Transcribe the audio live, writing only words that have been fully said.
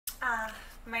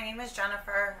My name is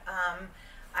Jennifer.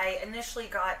 I initially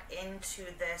got into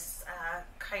this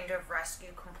kind of rescue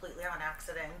completely on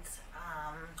accident.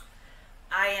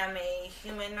 I am a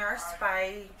human nurse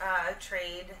by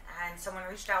trade, and someone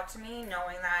reached out to me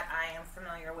knowing that I am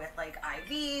familiar with like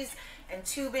IVs and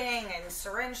tubing and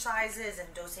syringe sizes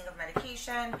and dosing of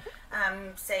medication,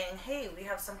 saying, hey, we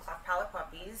have some cleft palate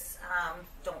puppies,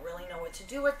 don't really know what to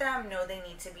do with them, know they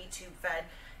need to be tube fed,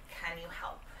 can you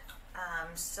help?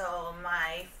 So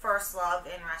my first love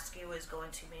in rescue is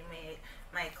going to be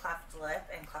my cleft lip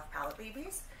and cleft palate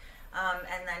babies.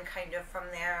 And then kind of from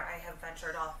there I have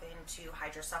ventured off into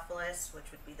hydrocephalus, which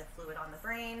would be the fluid on the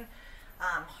brain,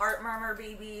 heart murmur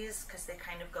babies, because they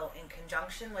kind of go in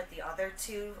conjunction with the other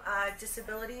two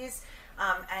disabilities,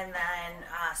 and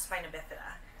then spina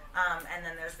bifida. And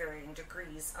then there's varying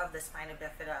degrees of the spina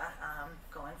bifida,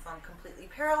 going from completely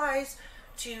paralyzed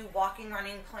to walking,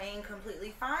 running, playing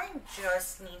completely fine,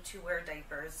 just need to wear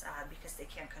diapers because they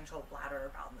can't control bladder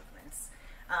or bowel movements.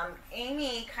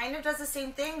 Amy kind of does the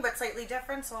same thing but slightly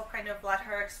different, so I'll kind of let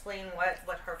her explain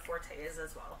what her forte is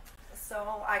as well.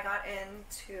 So I got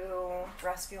into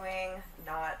rescuing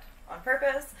not on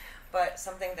purpose, but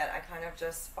something that I kind of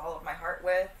just followed my heart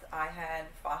with. I had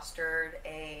fostered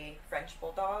a French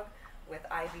bulldog with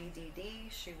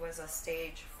IVDD. She was a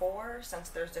stage 4, since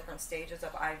there's different stages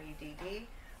of IVDD,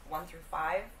 1 through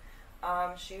 5.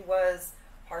 She was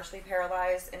partially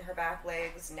paralyzed in her back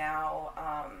legs. Now,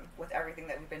 with everything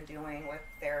that we've been doing with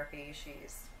therapy,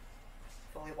 she's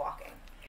fully walking.